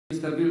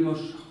Mr.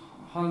 Vilmos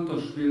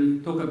Hantos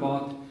will talk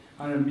about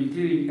RMB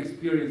clearing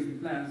experience and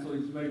plan, so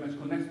it's very much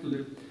connected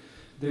to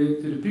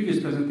the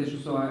previous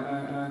presentation, so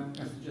I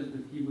suggest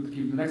that he would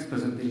give the next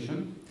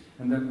presentation,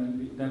 and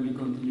then we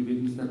continue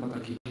with Mr.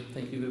 Pataki.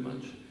 Thank you very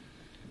much.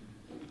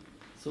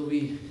 So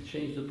we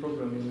changed the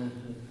program in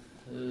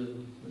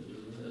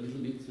a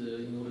little bit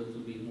in order to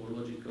be more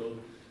logical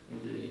in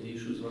the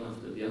issues one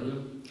after the other.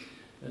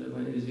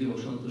 My name is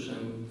Vilmos Hantos,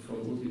 I'm from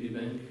OTP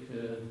Bank,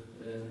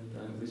 and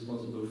I'm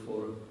responsible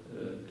for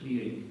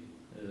clearing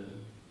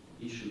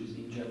issues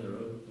in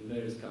general in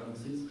various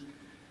currencies.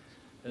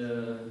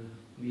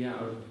 We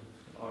are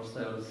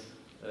ourselves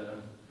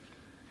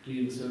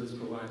clearing service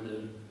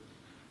provider,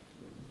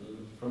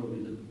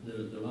 probably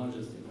the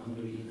largest in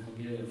Hungary, in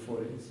Hungarian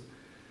forints.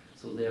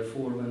 So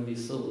therefore, when we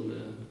saw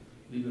the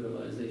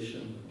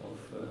liberalization of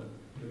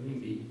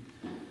renminbi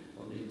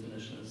on the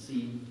international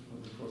scene,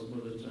 on the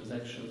cross-border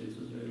transactions, it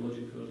was very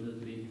logical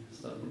that we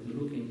started to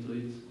look into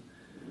it,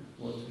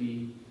 what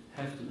we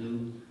have to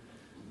do,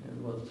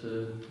 and what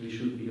we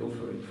should be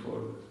offering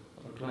for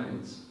our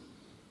clients.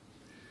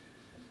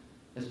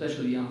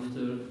 Especially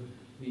after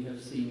we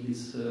have seen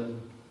this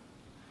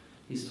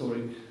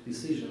historic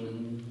decision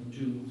in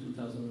June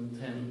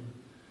 2010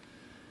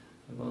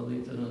 about the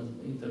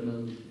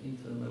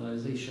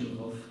internalization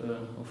of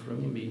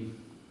renminbi.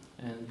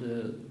 And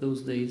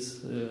those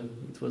days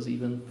it was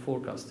even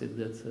forecasted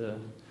that the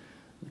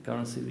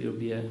currency will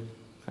be a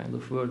kind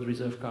of world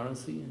reserve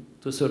currency.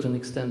 To a certain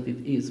extent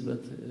it is,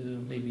 but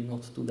maybe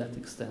not to that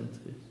extent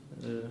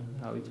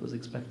how it was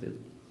expected.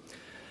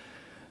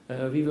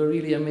 We were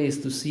really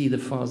amazed to see the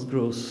fast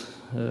growth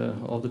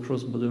of the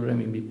cross-border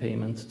renminbi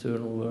payment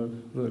turnover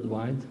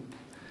worldwide,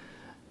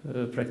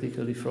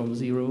 practically from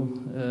zero.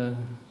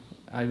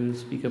 I will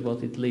speak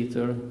about it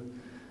later,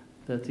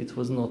 that it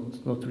was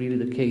not really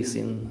the case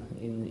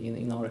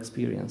in our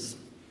experience.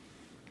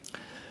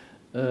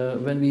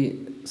 When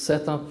we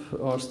set up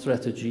our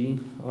strategy,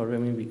 our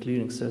renminbi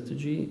clearing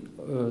strategy,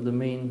 the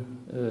main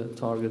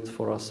target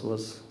for us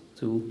was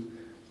to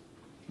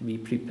be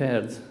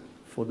prepared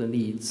for the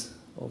needs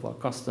of our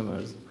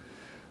customers.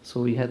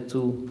 So we had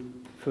to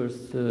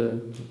first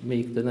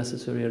make the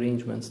necessary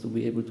arrangements to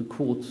be able to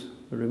quote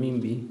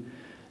renminbi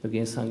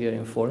against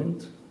Hungarian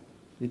forint.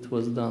 It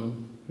was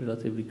done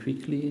relatively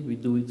quickly. We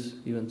do it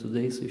even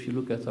today. So if you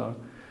look at our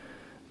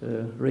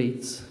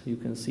rates, you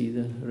can see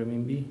the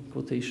renminbi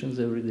quotations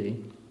every day.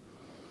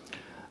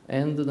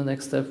 And the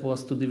next step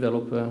was to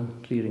develop a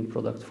clearing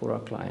product for our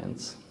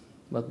clients.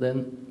 But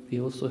then we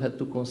also had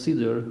to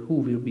consider who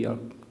will be our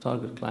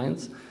target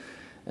clients.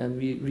 And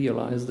we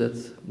realized that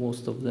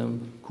most of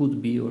them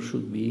could be or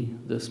should be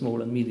the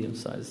small and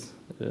medium-sized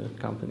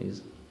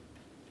companies,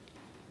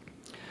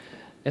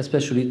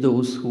 especially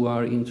those who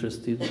are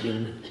interested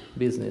in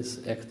business,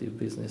 active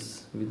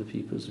business with the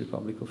People's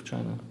Republic of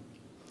China.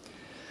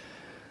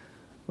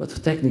 But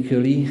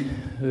technically,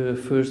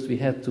 first we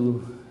had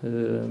to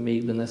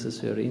make the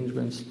necessary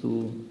arrangements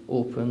to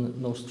open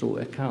Nostro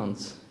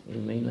accounts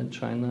in mainland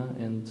China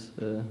and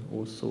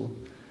also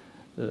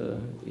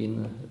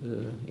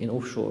in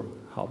offshore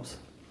hubs.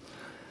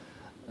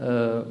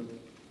 The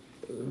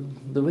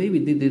way we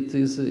did it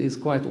is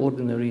quite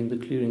ordinary in the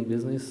clearing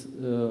business.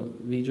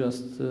 We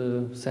just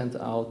sent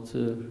out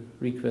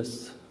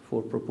requests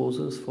for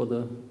proposals for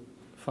the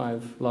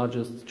 5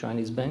 largest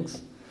Chinese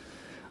banks: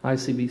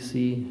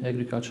 ICBC,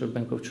 Agricultural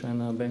Bank of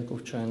China, Bank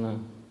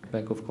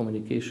of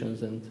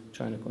Communications, and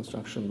China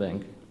Construction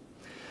Bank.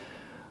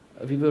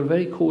 We were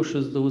very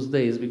cautious those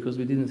days because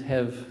we didn't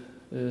have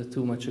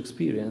too much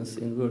experience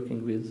in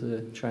working with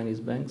Chinese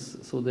banks,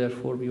 so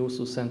therefore we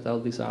also sent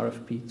out this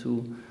RFP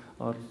to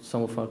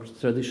some of our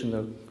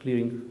traditional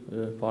clearing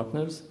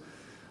partners,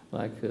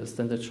 like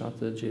Standard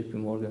Chartered, JP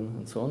Morgan,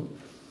 and so on.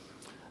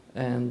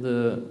 And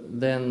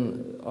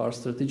then our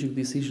strategic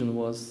decision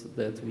was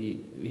that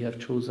we have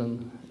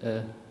chosen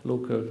a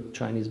local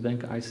Chinese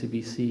bank,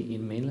 ICBC,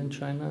 in mainland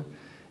China,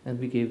 and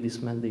we gave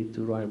this mandate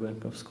to Royal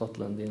Bank of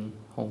Scotland in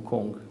Hong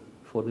Kong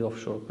for the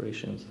offshore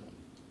operations.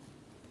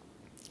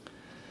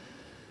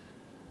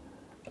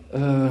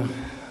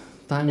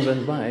 Time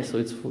went by, so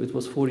it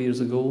was 4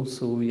 years ago,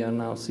 so we are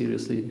now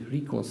seriously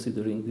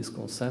reconsidering this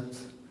concept,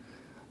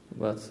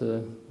 but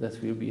that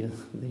will be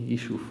the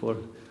issue for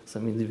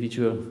some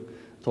individual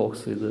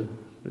talks with the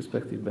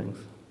respective banks.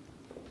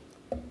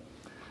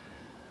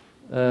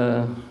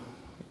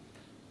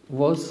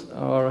 Was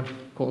our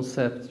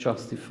concept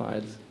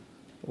justified,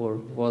 or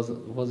was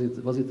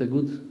it a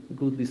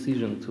good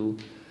decision to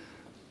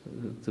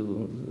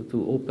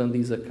open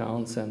these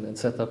accounts and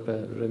set up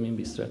a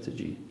renminbi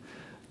strategy?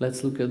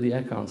 Let's look at the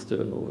accounts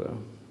turnover.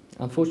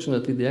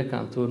 Unfortunately, the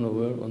account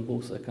turnover on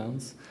both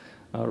accounts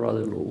are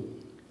rather low.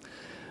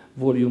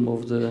 Volume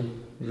of the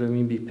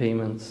renminbi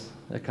payments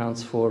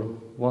accounts for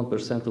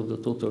 1% of the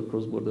total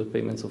cross-border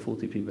payments of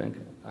OTP Bank.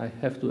 I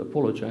have to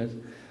apologize,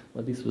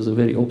 but this was a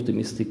very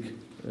optimistic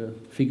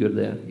figure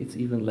there. It's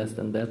even less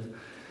than that.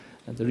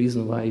 And the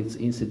reason why it's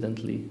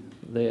incidentally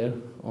there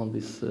on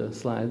this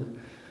slide,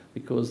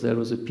 because there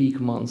was a peak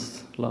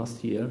month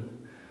last year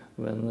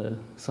when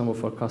some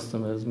of our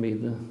customers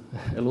made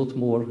a lot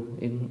more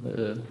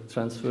in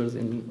transfers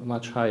in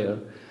much higher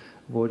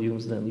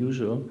volumes than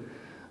usual.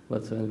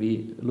 But when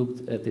we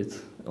looked at it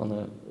on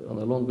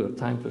a longer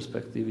time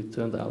perspective, it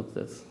turned out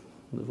that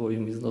the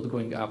volume is not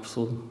going up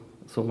so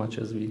much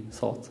as we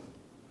thought.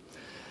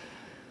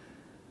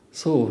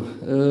 So,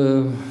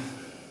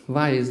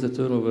 why is the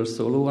turnover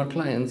so low? Our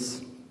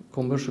clients'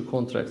 commercial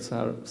contracts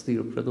are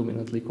still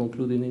predominantly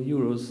concluded in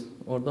euros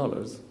or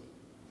dollars.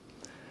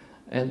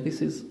 And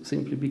this is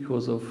simply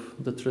because of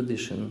the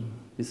tradition.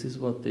 This is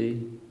what they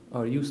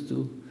are used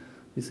to.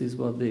 This is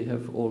what they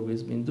have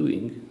always been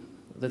doing.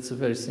 That's a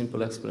very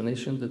simple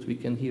explanation that we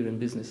can hear in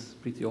business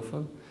pretty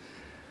often,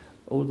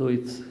 although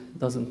it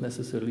doesn't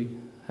necessarily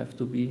have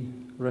to be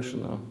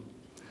rational.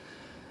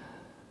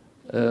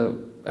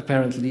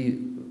 Apparently,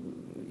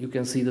 you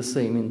can see the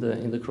same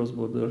in the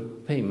cross-border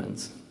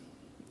payments.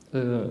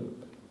 Then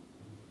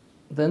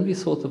we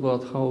thought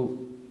about how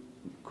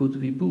could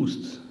we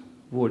boost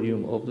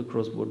volume of the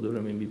cross-border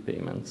renminbi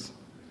payments.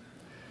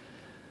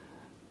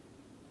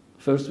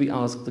 First, we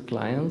asked the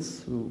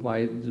clients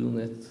why don't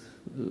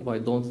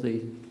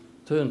they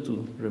turn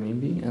to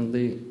renminbi, and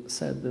they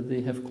said that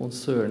they have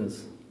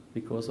concerns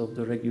because of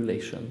the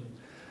regulation.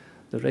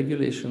 The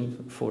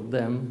regulation for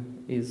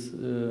them is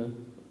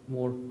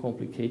more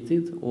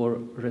complicated or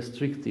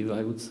restrictive,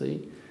 I would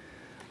say,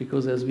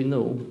 because as we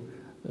know,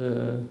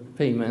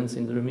 payments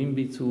in the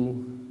renminbi to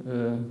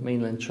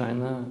mainland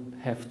China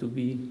have to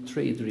be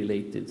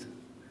trade-related.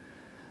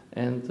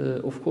 And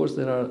of course,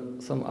 there are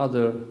some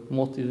other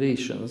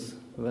motivations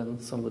when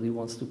somebody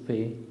wants to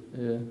pay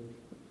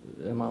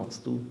amounts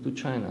to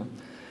China.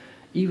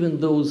 Even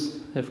those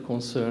have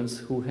concerns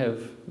who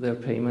have their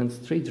payments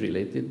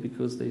trade-related,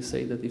 because they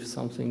say that if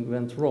something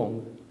went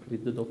wrong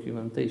with the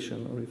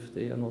documentation or if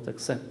they are not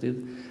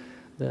accepted,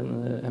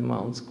 then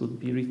amounts could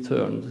be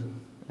returned,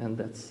 and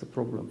that's a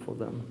problem for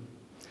them.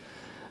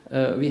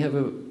 We have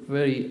a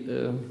very,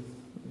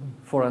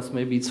 for us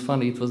maybe it's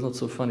funny, it was not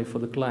so funny for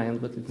the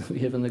client, but we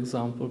have an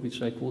example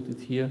which I quoted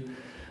here.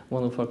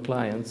 One of our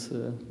clients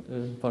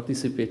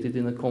participated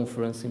in a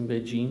conference in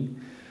Beijing,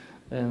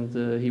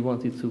 and he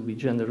wanted to be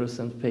generous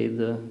and pay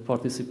the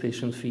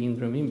participation fee in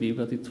renminbi,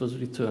 but it was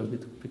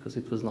returned because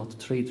it was not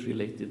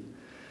trade-related.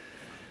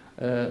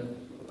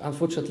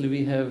 Unfortunately,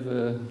 we have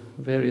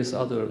various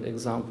other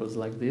examples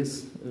like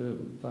this,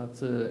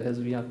 but as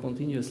we are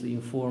continuously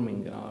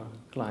informing our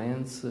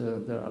clients,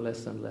 there are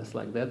less and less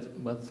like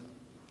that. But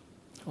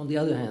on the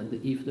other hand,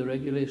 if the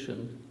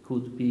regulation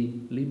could be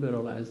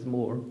liberalized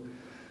more,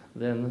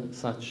 then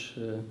such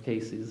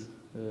cases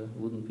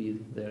wouldn't be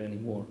there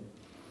anymore.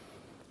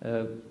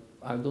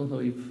 I don't know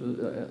if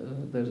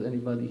there's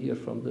anybody here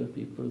from the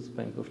People's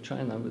Bank of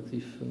China, but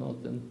if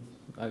not, then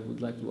I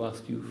would like to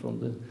ask you from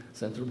the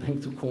central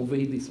bank to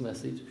convey this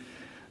message,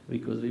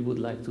 because we would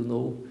like to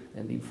know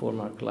and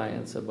inform our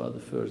clients about the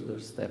further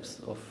steps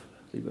of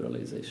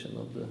liberalization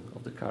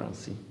of the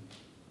currency.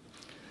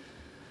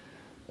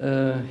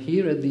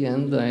 Here at the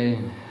end,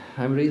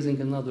 I'm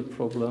raising another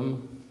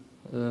problem,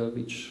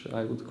 which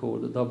I would call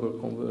the double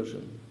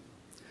conversion.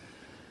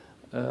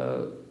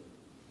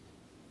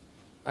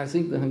 I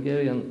think the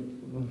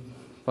Hungarian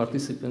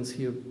participants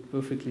here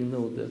perfectly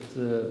know that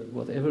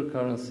whatever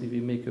currency we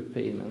make a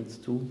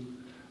payment to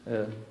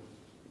a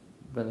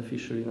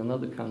beneficiary in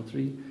another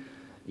country,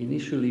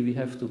 initially we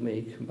have to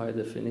make, by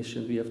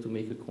definition, we have to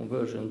make a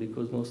conversion,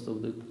 because most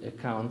of the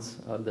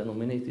accounts are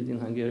denominated in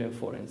Hungarian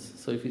forints.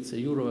 So if it's a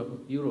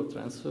euro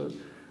transfer,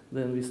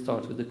 then we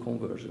start with the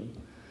conversion.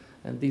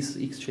 And this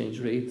exchange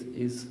rate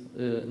is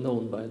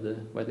known by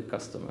the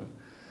customer.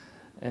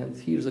 And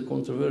here's a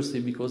controversy,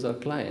 because our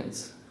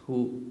clients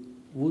who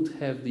would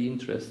have the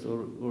interest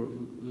or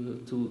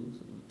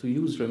to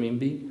use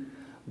renminbi,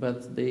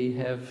 but they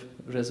have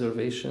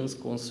reservations,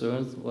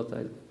 concerns, what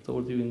I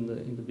told you in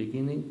the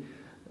beginning,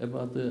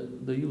 about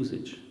the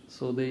usage.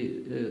 So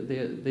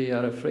they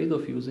are afraid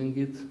of using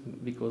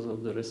it because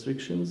of the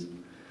restrictions,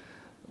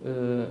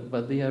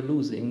 but they are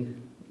losing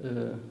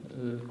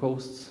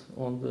costs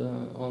on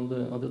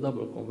the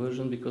double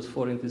conversion, because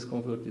forint is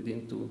converted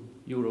into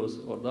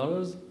euros or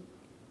dollars,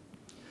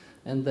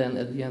 and then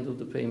at the end of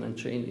the payment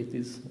chain it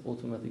is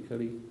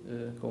automatically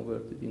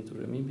converted into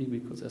renminbi,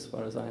 because as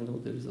far as I know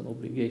there is an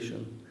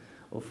obligation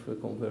of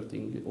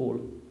converting all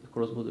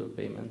cross-border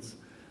payments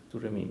to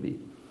renminbi.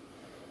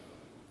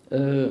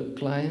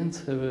 Clients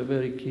have a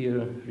very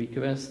clear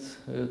request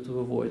to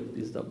avoid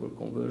this double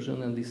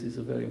conversion, and this is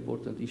a very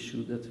important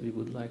issue that we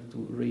would like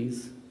to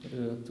raise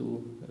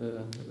to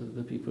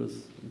the People's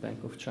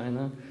Bank of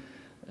China,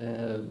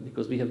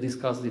 because we have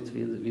discussed it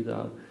with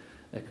our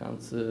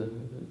account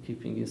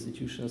keeping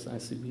institutions,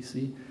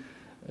 ICBC,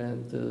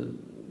 and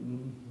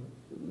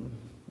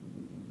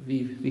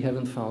we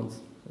haven't found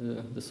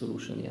the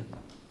solution yet.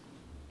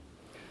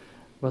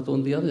 But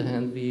on the other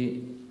hand,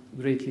 we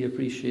greatly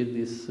appreciate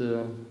this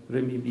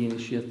Renminbi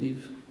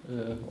Initiative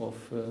of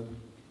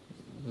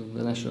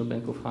the National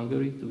Bank of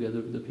Hungary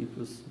together with the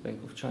People's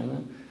Bank of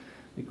China,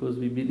 because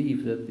we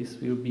believe that this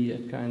will be a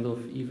kind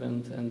of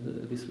event,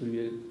 and this will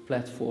be a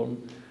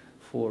platform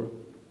for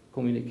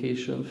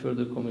communication,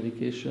 further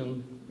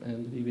communication,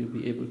 and we will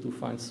be able to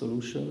find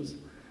solutions.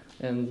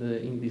 And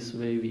in this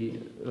way, we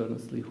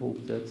earnestly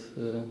hope that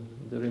the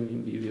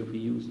renminbi will be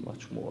used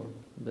much more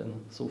than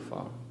so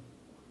far.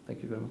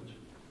 Thank you very much.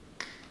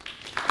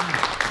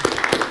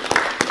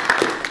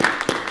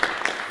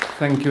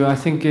 Thank you. I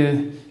think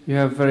you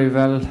have very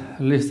well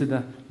listed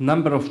a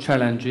number of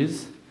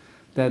challenges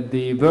that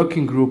the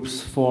working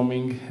groups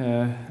forming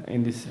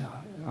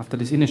after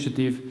this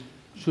initiative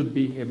should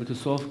be able to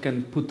solve,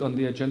 can put on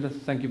the agenda.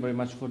 Thank you very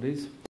much for this.